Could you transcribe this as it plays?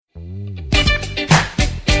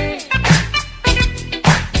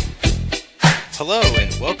Hello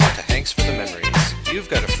and welcome to Hanks for the Memories. You've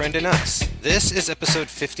got a friend in us. This is episode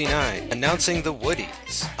 59, announcing the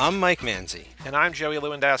Woodies. I'm Mike Manzi. And I'm Joey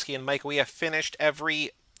Lewandowski. And Mike, we have finished every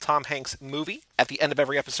Tom Hanks movie. At the end of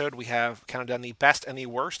every episode, we have counted down the best and the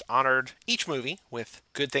worst, honored each movie with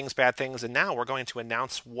good things, bad things, and now we're going to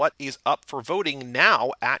announce what is up for voting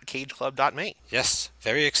now at cageclub.me. Yes,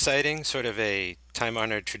 very exciting, sort of a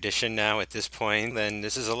time-honored tradition now at this point, and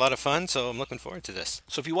this is a lot of fun, so I'm looking forward to this.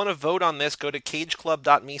 So if you want to vote on this, go to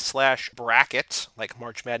cageclub.me/bracket, like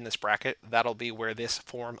March Madness bracket. That'll be where this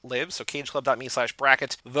form lives. So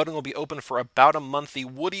cageclub.me/bracket. Voting will be open for about a month. The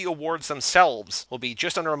Woody Awards themselves will be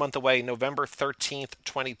just under a month away, November 13th,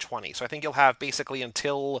 2020. So I think you'll have basically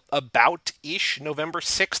until about-ish November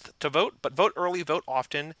 6th to vote, but vote early, vote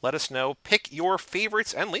often. Let us know. Pick your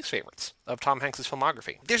favorites and least favorites of Tom Hanks'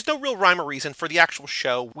 filmography. There's no real rhyme or reason for the actual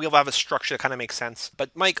show. We'll have a structure that kind of makes sense. But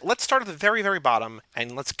Mike, let's start at the very, very bottom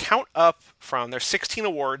and let's count up from there's 16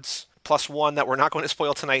 awards plus one that we're not going to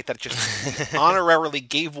spoil tonight that just honorarily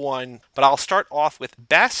gave one. But I'll start off with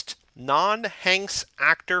Best Non-Hanks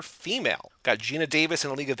Actor Female. Got Gina Davis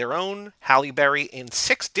in A League of Their Own, Halle Berry in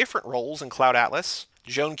 6 different roles in Cloud Atlas,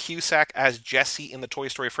 Joan Cusack as Jessie in the Toy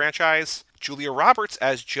Story franchise, Julia Roberts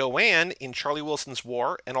as Joanne in Charlie Wilson's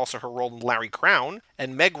War, and also her role in Larry Crowne,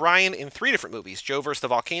 and Meg Ryan in 3 different movies, Joe vs. the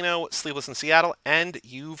Volcano, Sleepless in Seattle, and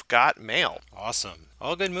You've Got Mail. Awesome.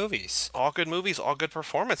 All good movies. All good movies, all good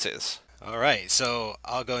performances. All right, so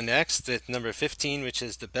I'll go next at number 15, which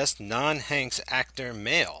is the Best Non-Hanks Actor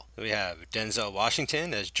Male. We have Denzel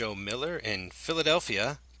Washington as Joe Miller in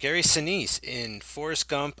Philadelphia, Gary Sinise in Forrest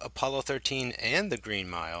Gump, Apollo 13, and The Green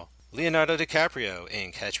Mile, Leonardo DiCaprio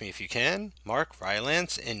in Catch Me If You Can, Mark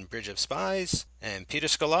Rylance in Bridge of Spies, and Peter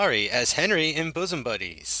Scolari as Henry in Bosom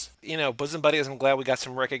Buddies. You know, Bosom Buddies, I'm glad we got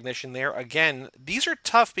some recognition there. Again, these are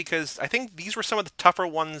tough because I think these were some of the tougher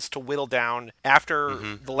ones to whittle down. After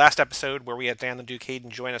the last episode where we had Dan the Duke Hayden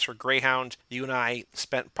join us for Greyhound, you and I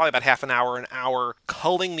spent probably about half an hour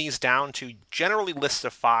culling these down to generally lists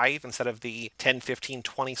of 5 instead of the 10, 15,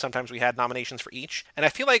 20. Sometimes we had nominations for each. And I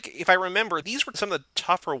feel like, if I remember, these were some of the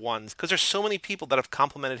tougher ones because there's so many people that have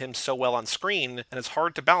complimented him so well on screen and it's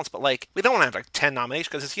hard to balance. But like, we don't want to have like 10 nominations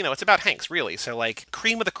because it's, you know, it's about Hanks really. So like,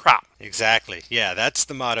 cream of the crop. Exactly. Yeah, that's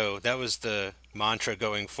the motto. That was the mantra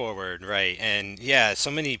going forward, right? And yeah,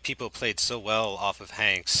 so many people played so well off of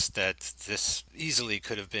Hanks that this easily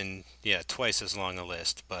could have been, twice as long a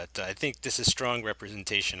list. But I think this is strong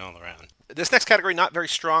representation all around. This next category, not very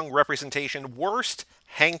strong representation. Worst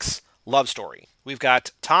Hanks love story. We've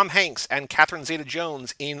got Tom Hanks and Catherine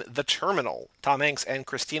Zeta-Jones in The Terminal. Tom Hanks and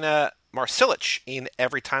Christina Marsilich in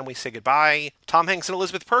Every Time We Say Goodbye. Tom Hanks and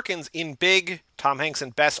Elizabeth Perkins in Big. Tom Hanks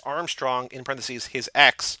and Bess Armstrong, in parentheses, his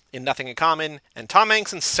ex, in Nothing in Common. And Tom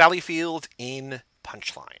Hanks and Sally Field in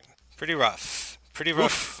Punchline. Pretty rough.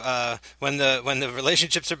 When the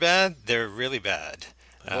relationships are bad, they're really bad.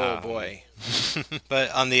 Oh, boy.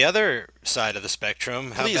 But on the other side of the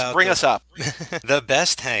spectrum, how Please about bring us up. the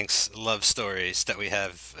best Hanks love stories that we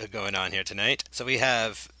have going on here tonight? So we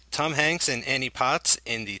have Tom Hanks and Annie Potts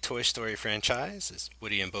in the Toy Story franchise as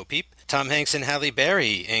Woody and Bo Peep. Tom Hanks and Halle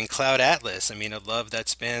Berry in Cloud Atlas. I mean, a love that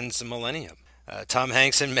spans a millennium. Tom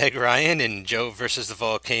Hanks and Meg Ryan in Joe vs. the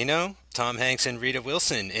Volcano. Tom Hanks and Rita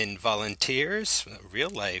Wilson in Volunteers, a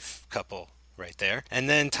real-life couple right there. And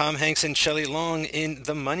then Tom Hanks and Shelley Long in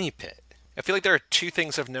The Money Pit. I feel like there are 2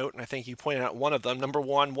 things of note, and I think you pointed out one of them. Number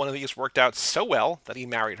one of these worked out so well that he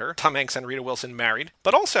married her. Tom Hanks and Rita Wilson married.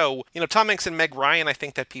 But also, Tom Hanks and Meg Ryan, I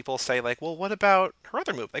think that people say, like, well, what about her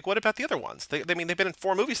other movie? Like, what about the other ones? They've been in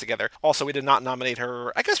 4 movies together. Also, we did not nominate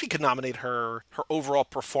her. I guess we could nominate her overall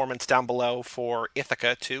performance down below for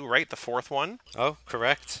Ithaca, too, right? The 4th one. Oh,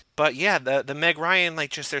 correct. But yeah, the Meg Ryan,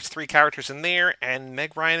 there's 3 characters in there, and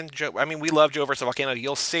Meg Ryan and Joe, I mean, we love Joe vs. the Volcano,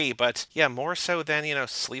 you'll see, but yeah, more so than,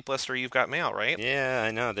 Sleepless or You've Got Mail, right? Yeah,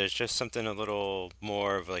 I know, there's just something a little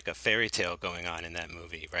more of like a fairy tale going on in that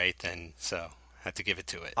movie, right? So, I had to give it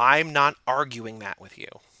to it. I'm not arguing that with you.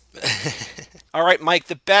 All right, Mike,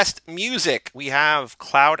 the best music. We have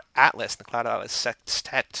Cloud Atlas, the Cloud Atlas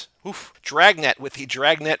Sextet. Dragnet with the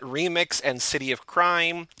Dragnet remix and City of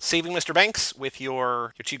Crime. Saving Mr. Banks with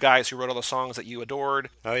your 2 guys who wrote all the songs that you adored.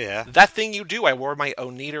 Oh, yeah. That Thing You Do. I wore my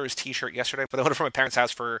Oneaters t-shirt yesterday, but I went from my parents'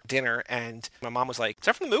 house for dinner, and my mom was like, is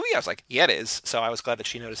that from the movie? I was like, yeah, it is. So I was glad that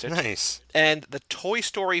she noticed it. Nice. And the Toy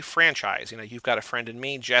Story franchise. You've Got a Friend in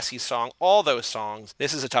Me, Jessie's song, all those songs.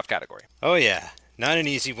 This is a tough category. Oh, yeah. Not an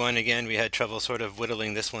easy one. Again, we had trouble sort of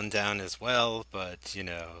whittling this one down as well, but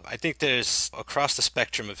I think there's across the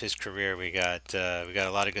spectrum of his career, we got a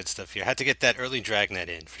lot of good stuff here. Had to get that early Dragnet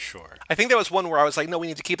in for sure. I think that was one where I was like, no, we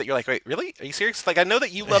need to keep it. You're like, wait, really? Are you serious? Like, I know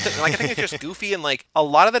that you loved it, and like, I think it's just goofy, and like, a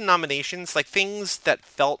lot of the nominations, like, things that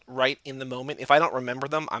felt right in the moment, if I don't remember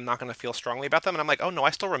them, I'm not going to feel strongly about them, and I'm like, oh, no,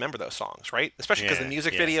 I still remember those songs, right? Especially because the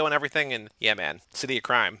music video and everything, and yeah, man, City of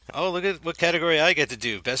Crime. Oh, look at what category I get to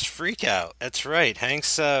do. Best Freak Out. That's right.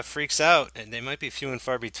 Hanks freaks out, and they might be few and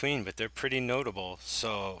far between, but they're pretty notable.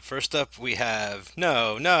 So, first up, we have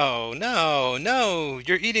No, no, no, no.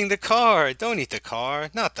 You're eating the car. Don't eat the car.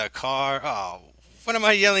 Not the car. Oh, what am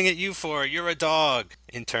I yelling at you for? You're a dog.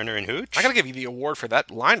 In Turner and Hooch. I gotta give you the award for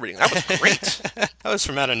that line reading. That was great. That was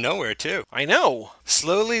from out of nowhere, too. I know.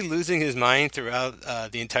 Slowly losing his mind throughout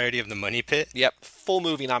the entirety of the Money Pit. Yep, full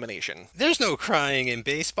movie nomination. There's no crying in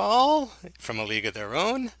baseball. From A League of Their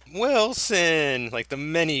Own. Wilson, like the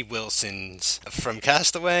many Wilsons from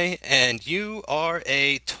Castaway. And You Are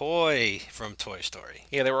a Toy from Toy Story.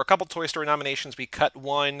 Yeah, there were a couple Toy Story nominations. We cut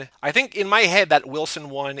one. I think in my head that Wilson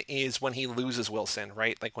one is when he loses Wilson,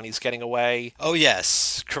 right? Like when he's getting away. Oh, yes.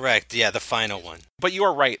 Correct. Yeah, the final one. But you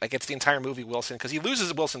are right. Like, it's the entire movie Wilson, because he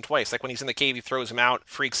loses Wilson twice. Like, when he's in the cave, he throws him out,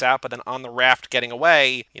 freaks out, but then on the raft getting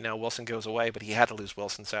away, Wilson goes away, but he had to lose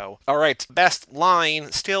Wilson, so. All right, best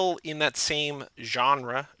line, still in that same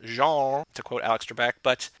genre, to quote Alex Trebek,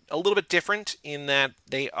 but a little bit different in that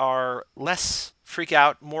they are less freak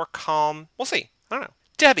out, more calm. We'll see. I don't know.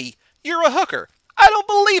 Debbie, you're a hooker. I don't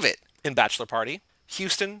believe it. In Bachelor Party.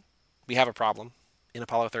 Houston, we have a problem. In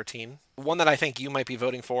Apollo 13. One that I think you might be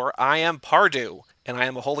voting for, I Am Pardew, and I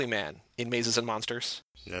Am a Holy Man in Mazes and Monsters.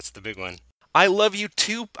 That's the big one. I Love You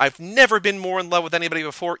Too. I've never been more in love with anybody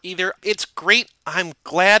before either. It's great. I'm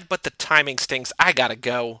glad, but the timing stinks. I gotta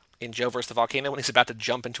go. In Joe vs. the Volcano, when he's about to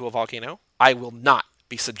jump into a volcano. I will not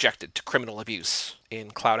be subjected to criminal abuse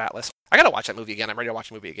in Cloud Atlas. I gotta watch that movie again. I'm ready to watch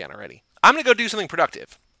the movie again already. I'm gonna go do something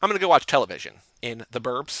productive. I'm gonna go watch television in The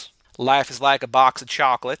Burbs. Life is Like a Box of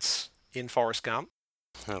Chocolates in Forrest Gump.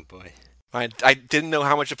 Oh boy. I didn't know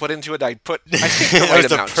how much to put into it. I think the right right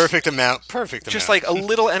amount. amount. Perfect amount. Perfect amount. Just like a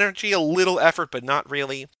little energy, a little effort, but not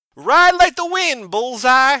really. Ride Like the Wind,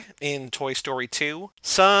 Bullseye in Toy Story 2.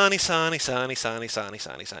 Sunny, sunny, sunny, sunny, sunny,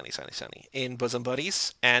 sunny, sunny, sunny, sunny in Bosom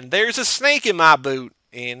Buddies. And There's a Snake in My Boot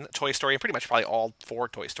in Toy Story, and pretty much probably all four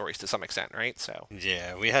Toy Stories to some extent, right? So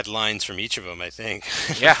yeah, we had lines from each of them, I think.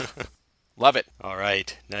 Yeah. Love it. All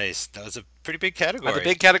right. Nice. That was a pretty big category. The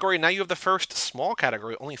big category. Now you have the first small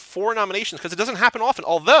category. Only 4 nominations because it doesn't happen often.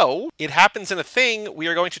 Although it happens in a thing we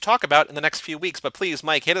are going to talk about in the next few weeks. But please,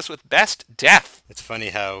 Mike, hit us with Best Death. It's funny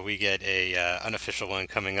how we get a unofficial one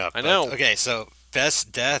coming up. I know. Okay, so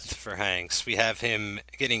Best Death for Hanks. We have him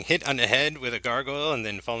getting hit on the head with a gargoyle and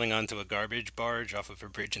then falling onto a garbage barge off of a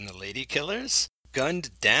bridge in The Lady Killers.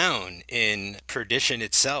 Gunned down in Perdition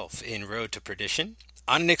itself in Road to Perdition.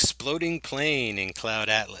 On an exploding plane in Cloud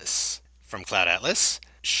Atlas. From Cloud Atlas.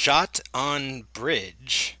 Shot on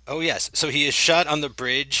bridge. Oh, yes. So he is shot on the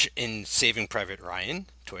bridge in Saving Private Ryan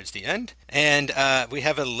towards the end. And we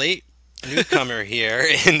have a late newcomer here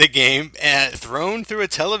in the game, thrown through a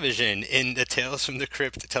television in the Tales from the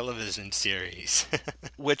Crypt television series.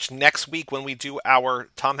 Which next week when we do our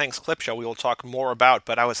Tom Hanks clip show, we will talk more about.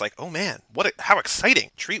 But I was like, oh man, how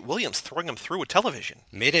exciting. Treat Williams throwing him through a television.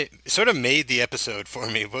 Sort of made the episode for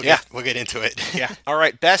me. We'll get into it. Yeah. All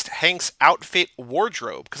right, Best Hanks Outfit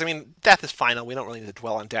Wardrobe. Because, I mean, death is final. We don't really need to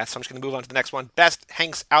dwell on death. So I'm just going to move on to the next one. Best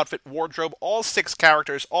Hanks Outfit Wardrobe. All 6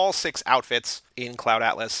 characters, all 6 outfits in Cloud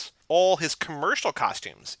Atlas. All his commercial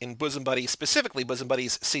costumes in Bosom Buddies, specifically Bosom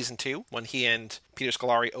Buddies Season 2, when he and Peter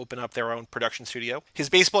Scolari open up their own production studio. His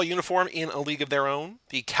baseball uniform in A League of Their Own.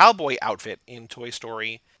 The cowboy outfit in Toy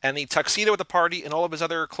Story. And the tuxedo at the party and all of his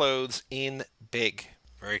other clothes in Big.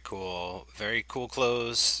 Very cool. Very cool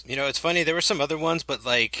clothes. It's funny, there were some other ones, but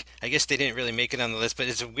I guess they didn't really make it on the list, but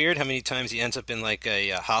it's weird how many times he ends up in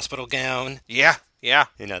a hospital gown. Yeah.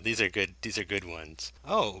 These are good ones.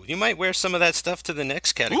 Oh, you might wear some of that stuff to the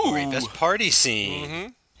next category. Ooh. Best party scene. Mm-hmm.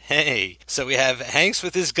 Hey, so we have Hanks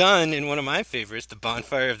with his gun in one of my favorites, The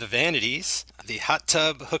Bonfire of the Vanities. The Hot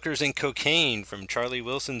Tub Hookers and Cocaine from Charlie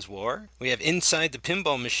Wilson's War. We have Inside the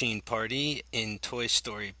Pinball Machine Party in Toy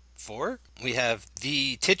Story 4. We have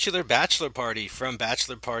the titular bachelor party from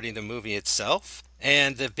Bachelor Party, the movie itself.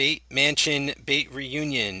 And the Bait Mansion Bait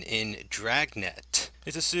Reunion in Dragnet.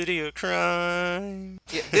 It's a city of crime.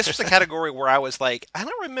 Yeah, this was a category where I was like, I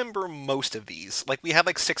don't remember most of these. We had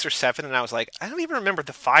 6 or 7, and I was like, I don't even remember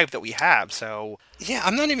the 5 that we have, so. Yeah,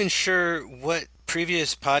 I'm not even sure what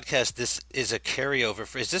previous podcast, this is a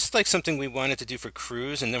carryover. Is this like something we wanted to do for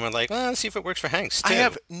Cruise, and then we're like, well, let's see if it works for Hanks too? I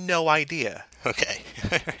have no idea. Okay.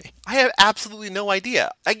 I have absolutely no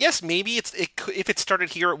idea. I guess maybe if it started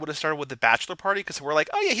here, it would have started with the Bachelor Party because we're like,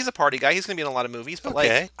 oh yeah, he's a party guy. He's going to be in a lot of movies. But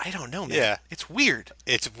Okay. like, I don't know, man. Yeah. It's weird.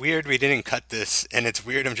 It's weird we didn't cut this, and it's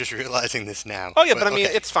weird I'm just realizing this now. Oh yeah, but I mean,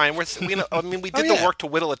 okay. it's fine. We did yeah. the work to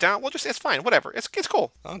whittle it down. It's fine. Whatever. It's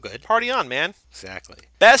cool. Oh, good. Party on, man. Exactly.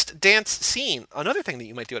 Best dance scene. Another thing that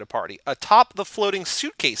you might do at a party. Atop the floating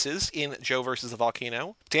suitcases in Joe versus the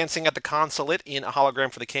Volcano. Dancing at the consulate in A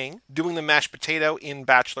Hologram for the King. Doing the mashed potato in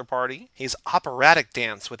Bachelor Party. His operatic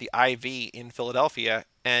dance with the IV in Philadelphia.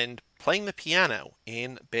 And playing the piano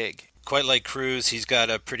in Big. Quite like Cruise, he's got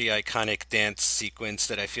a pretty iconic dance sequence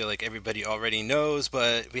that I feel like everybody already knows,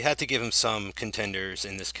 but we had to give him some contenders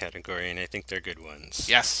in this category, and I think they're good ones.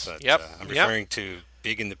 Yes. But, Yep. I'm referring to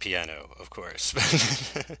Big in the Piano, of course.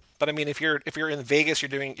 But I mean, if you're in Vegas,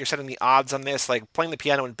 you're setting the odds on this. Like playing the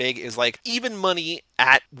piano in Big is like even money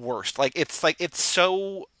at worst. Like it's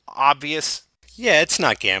so obvious. Yeah, it's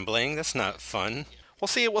not gambling. That's not fun. We'll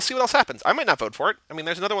see what else happens. I might not vote for it. I mean,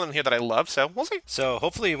 there's another one in here that I love, so we'll see. So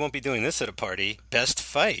hopefully you won't be doing this at a party. Best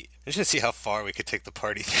fight. I'm just going to see how far we could take the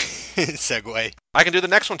party segue. I can do the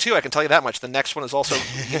next one too. I can tell you that much. The next one is also,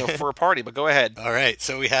 for a party, but go ahead. All right.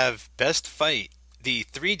 So we have best fight. The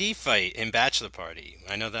 3D fight in Bachelor Party.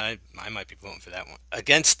 I know that I might be voting for that one.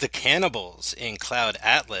 Against the Cannibals in Cloud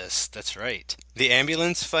Atlas. That's right. The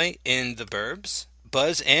ambulance fight in The Burbs.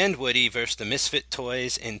 Buzz and Woody versus the Misfit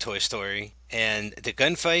Toys in Toy Story. And the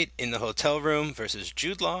gunfight in the hotel room versus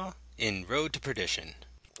Jude Law in Road to Perdition.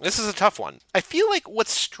 This is a tough one. I feel like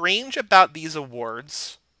what's strange about these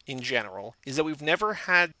awards in general is that we've never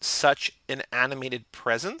had such an animated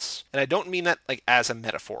presence. And I don't mean that like as a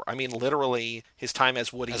metaphor. I mean literally his time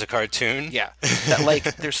as Woody. As a cartoon? Yeah. That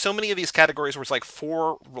like there's so many of these categories where it's like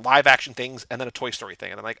 4 live action things and then a Toy Story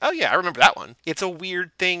thing. And I'm like, oh yeah, I remember that one. It's a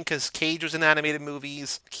weird thing because Cage was in animated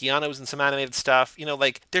movies. Keanu was in some animated stuff.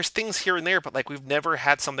 Like there's things here and there, but like we've never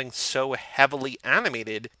had something so heavily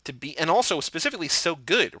animated to be, and also specifically so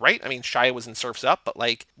good, right? I mean, Shia was in Surf's Up, but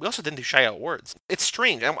like we also didn't do Shia Awards. It's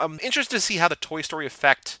strange. I'm interested to see how the Toy Story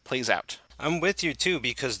effect plays out. I'm with you too,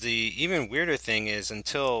 because the even weirder thing is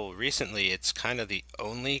until recently it's kind of the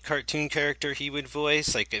only cartoon character he would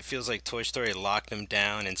voice. Like it feels like Toy Story locked him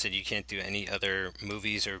down and said you can't do any other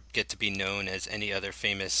movies or get to be known as any other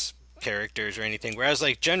famous characters or anything, whereas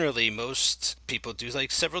like generally most people do like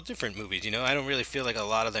several different movies. I don't really feel like a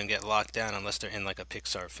lot of them get locked down unless they're in like a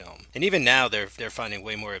Pixar film, and even now they're finding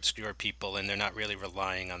way more obscure people and they're not really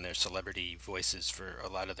relying on their celebrity voices for a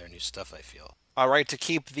lot of their new stuff, I feel. All right, to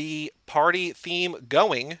keep the party theme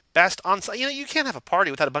going, best ensemble. You can't have a party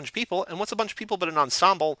without a bunch of people, and what's a bunch of people but an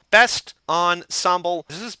ensemble? Best ensemble.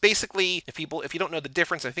 This is basically, if you don't know the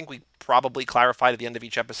difference, I think we probably clarified at the end of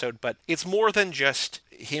each episode, but it's more than just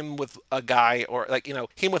him with a guy or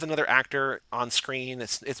him with another actor on screen.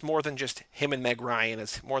 It's more than just him and Meg Ryan.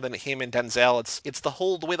 It's more than him and Denzel. It's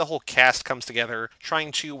the way the whole cast comes together,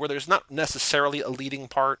 trying to where there's not necessarily a leading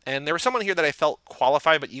part. And there was someone here that I felt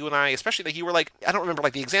qualified, but you and I, especially that you were like, I don't remember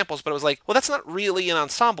like the examples, but it was like, well, that's not really an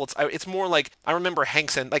ensemble. It's more like I remember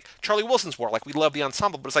Hanks and like Charlie Wilson's War. Like we love the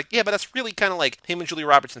ensemble, but it's like, yeah, but that's really kind of like him and Julia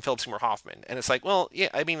Roberts and Philip Seymour Hoffman. And it's like, well, yeah,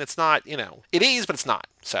 I mean, it's not, it is, but it's not.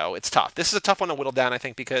 So it's tough. This is a tough one to whittle down, I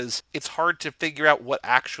think, because it's hard to figure out what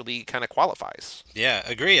actually kind of qualifies. Yeah,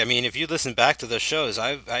 agree. I mean, if you listen back to those shows,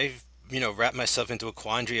 I've wrapped myself into a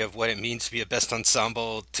quandary of what it means to be a best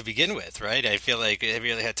ensemble to begin with, right? I feel like I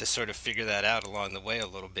really had to sort of figure that out along the way a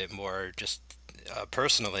little bit more, just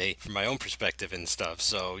personally, from my own perspective and stuff.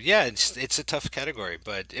 So yeah, it's a tough category,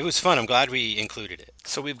 but it was fun. I'm glad we included it.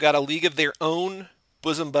 So we've got A League of Their Own,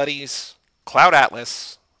 Bosom Buddies, Cloud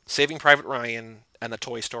Atlas, Saving Private Ryan, and the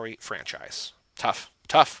Toy Story franchise. Tough.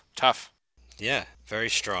 Yeah, very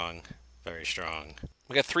strong. Very strong.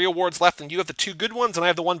 We got 3 awards left, and you have the 2 good ones, and I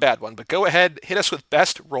have the 1 bad one. But go ahead, hit us with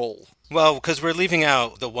best role. Well, because we're leaving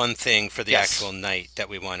out the one thing for the Yes. actual night that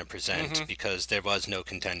we want to present, because there was no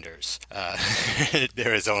contenders.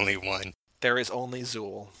 There is only one. There is only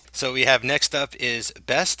Zool. So we have next up is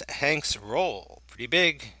Best Hanks Role. Pretty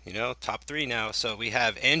big, top 3 now. So we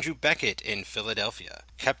have Andrew Beckett in Philadelphia,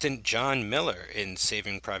 Captain John Miller in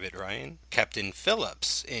Saving Private Ryan, Captain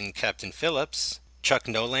Phillips in Captain Phillips, Chuck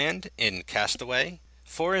Noland in Castaway,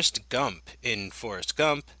 Forrest Gump in Forrest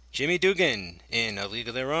Gump, Jimmy Dugan in A League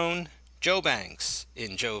of Their Own, Joe Banks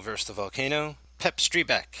in Joe vs. the Volcano, Pep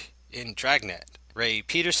Strebeck in Dragnet, Ray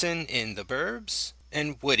Peterson in The Burbs,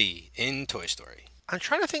 and Woody in Toy Story. I'm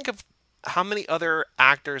trying to think of how many other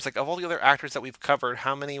actors, like of all the other actors that we've covered,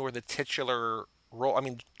 how many were the titular role. I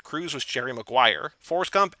mean, Cruise was Jerry Maguire.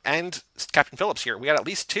 Forrest Gump and Captain Phillips here. We got at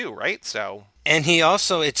least two, right? So. And he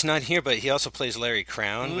also, it's not here, but he also plays Larry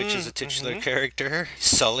Crown, which is a titular character.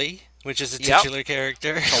 Sully, which is a titular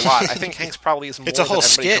character. It's a lot. I think Hanks probably is more it's a whole than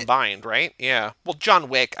everybody skit. combined, right? Yeah. Well, John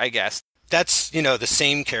Wick, I guess. That's, the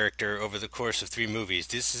same character over the course of 3 movies.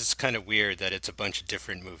 This is kind of weird that it's a bunch of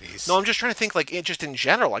different movies. No, I'm just trying to think, just in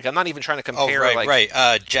general. I'm not even trying to compare. Oh, right.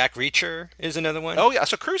 Jack Reacher is another one. Oh, yeah.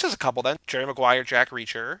 So Cruise has a couple then. Jerry Maguire, Jack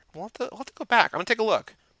Reacher. We'll have to go back. I'm going to take a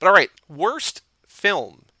look. But all right. Worst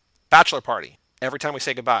film. Bachelor Party. Every Time We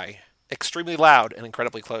Say Goodbye. Extremely Loud and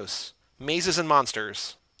Incredibly Close. Mazes and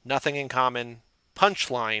Monsters. Nothing in Common.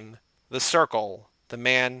 Punchline. The Circle. The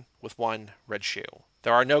Man with One Red Shoe.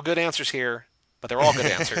 There are no good answers here, but they're all good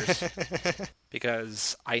answers.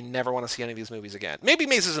 Because I never want to see any of these movies again. Maybe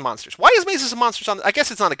Mazes and Monsters. Why is Mazes and Monsters on? I guess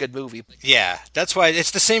it's not a good movie. Yeah, that's why. It's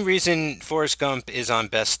the same reason Forrest Gump is on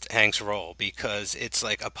Best Hanks Role, because it's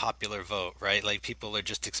like a popular vote, right? Like people are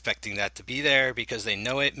just expecting that to be there because they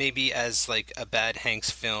know it maybe as like a bad Hanks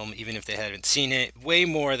film, even if they haven't seen it. Way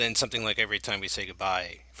more than something like Every Time We Say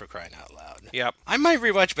Goodbye, for crying out loud. Yep. I might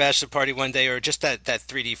rewatch Bachelor Party one day, or just that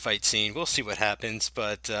 3D fight scene. We'll see what happens,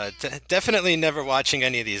 but definitely never watching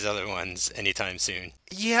any of these other ones anytime soon.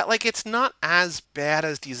 Yeah, it's not as bad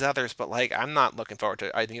as these others, but I'm not looking forward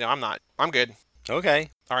to it. I'm not. I'm good. Okay.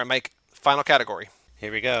 All right, Mike. Final category.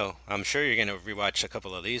 Here we go. I'm sure you're going to rewatch a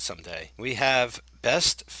couple of these someday. We have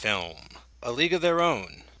Best Film: A League of Their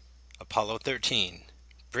Own, Apollo 13,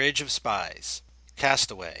 Bridge of Spies,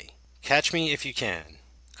 Castaway, Catch Me If You Can,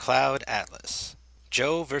 Cloud Atlas,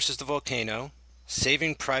 Joe versus the Volcano,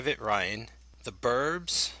 Saving Private Ryan, The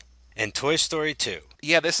Burbs, and Toy Story 2.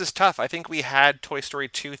 Yeah, this is tough. I think we had Toy Story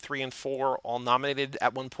 2, 3, and 4 all nominated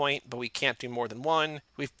at one point, but we can't do more than one.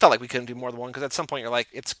 We felt like we couldn't do more than one because at some point you're like,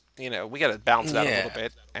 it's, we got to balance it out a little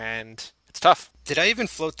bit, and it's tough. Did I even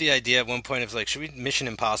float the idea at one point of should we Mission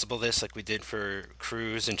Impossible this like we did for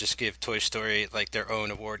Cruise and just give Toy Story their own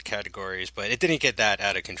award categories? But it didn't get that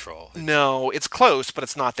out of control. No, it's close, but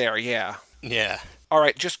it's not there, yeah. Yeah. All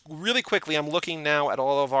right, just really quickly, I'm looking now at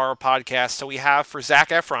all of our podcasts. So we have for Zac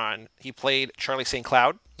Efron, he played Charlie St.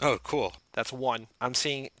 Cloud. Oh, cool. That's one. I'm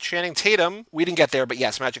seeing Channing Tatum. We didn't get there, but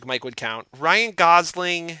yes, Magic Mike would count. Ryan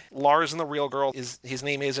Gosling, Lars and the Real Girl, his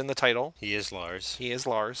name is in the title. He is Lars. He is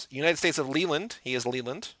Lars. United States of Leland, he is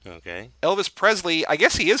Leland. Okay. Elvis Presley, I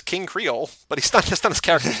guess he is King Creole, but he's not just on his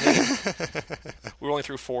character's name. We're only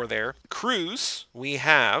through 4 there. Cruise, we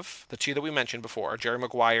have the 2 that we mentioned before, Jerry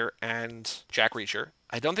Maguire and Jack Reacher.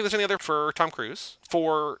 I don't think there's any other for Tom Cruise.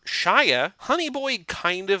 For Shia, Honey Boy,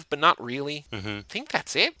 kind of, but not really. I think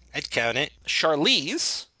that's it. I'd count it.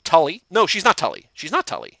 Charlize, Tully. No, she's not Tully. She's not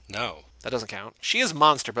Tully. No. That doesn't count. She is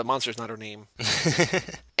Monster, but Monster's not her name.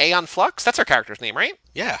 Aeon Flux, that's her character's name, right?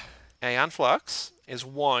 Yeah. Aeon Flux is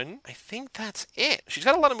 1. I think that's it. She's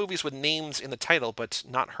got a lot of movies with names in the title, but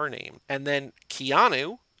not her name. And then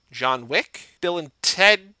Keanu, John Wick, Bill and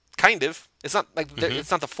Ted, kind of. It's not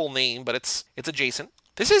it's not the full name, but it's adjacent.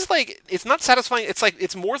 This is it's not satisfying.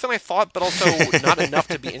 It's more than I thought, but also not enough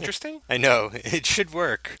to be interesting. I know. It should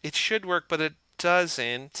work. It should work, but it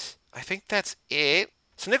doesn't. I think that's it.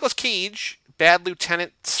 So Nicolas Cage, Bad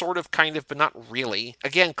Lieutenant, sort of, kind of, but not really.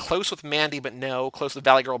 Again, close with Mandy, but no. Close with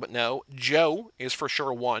Valley Girl, but no. Joe is for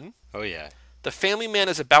sure 1. Oh, yeah. The Family Man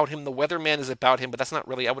is about him. The Weatherman is about him, but that's not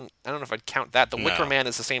really. I don't know if I'd count that. The Wicker Man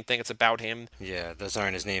is the same thing. It's about him. Yeah, those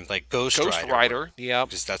aren't his names. Ghost Rider. Yeah.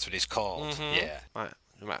 Because that's what he's called. Yeah.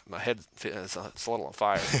 My head is a little on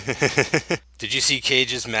fire. Did you see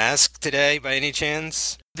Cage's mask today, by any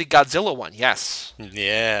chance? The Godzilla one, yes.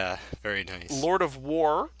 Yeah, very nice. Lord of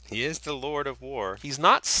War. He is the Lord of War. He's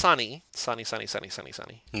not Sunny. Sunny.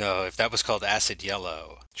 No, if that was called Acid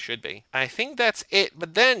Yellow. Should be. I think that's it.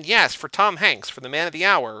 But then, yes, for Tom Hanks, for the Man of the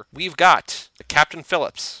Hour, we've got Captain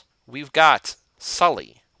Phillips. We've got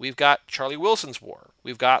Sully. We've got Charlie Wilson's War.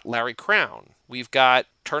 We've got Larry Crown. We've got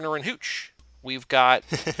Turner and Hooch. We've got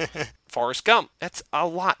Forrest Gump. That's a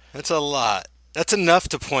lot. That's a lot. That's enough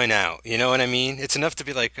to point out. You know what I mean? It's enough to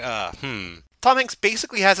be Tom Hanks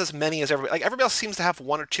basically has as many as everybody. Everybody else seems to have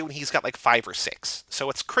 1 or 2, and he's got 5 or 6. So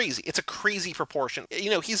it's crazy. It's a crazy proportion.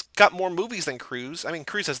 He's got more movies than Cruise. I mean,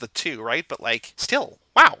 Cruise has the 2, right? But still,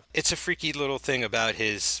 wow. It's a freaky little thing about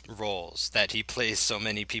his roles, that he plays so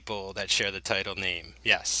many people that share the title name.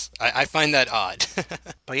 Yes, I find that odd.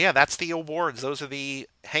 But yeah, that's the awards. Those are the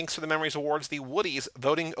Hanks for the Memories Awards, the Woodies.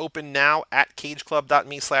 Voting open now at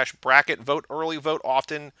cageclub.me/bracket. Vote early, vote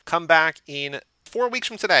often. Come back in 4 weeks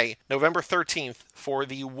from today, November 13th, for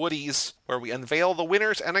the Woodies, where we unveil the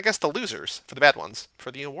winners and I guess the losers for the bad ones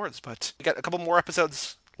for the awards. But we got a couple more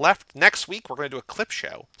episodes left. Next week, we're going to do a clip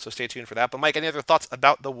show, so stay tuned for that. But Mike, any other thoughts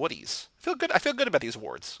about the Woodies? I feel good about these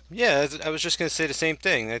awards. Yeah, I was just going to say the same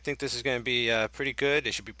thing. I think this is going to be pretty good.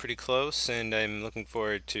 It should be pretty close, and I'm looking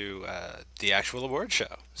forward to the actual award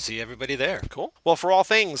show. See everybody there. Cool. Well, for all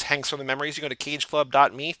things Hanks from the Memories, you go to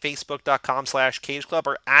cageclub.me, facebook.com/cageclub,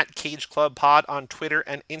 or at cageclubpod on Twitter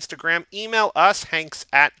and Instagram. Email us,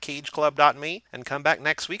 hanks@cageclub.me, and come back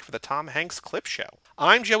next week for the Tom Hanks Clip Show.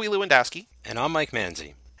 I'm Joey Lewandowski. And I'm Mike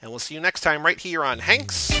Manzi. And we'll see you next time right here on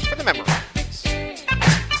Hanks for the Memories.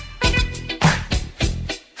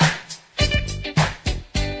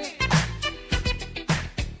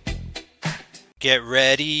 Get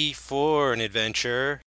ready for an adventure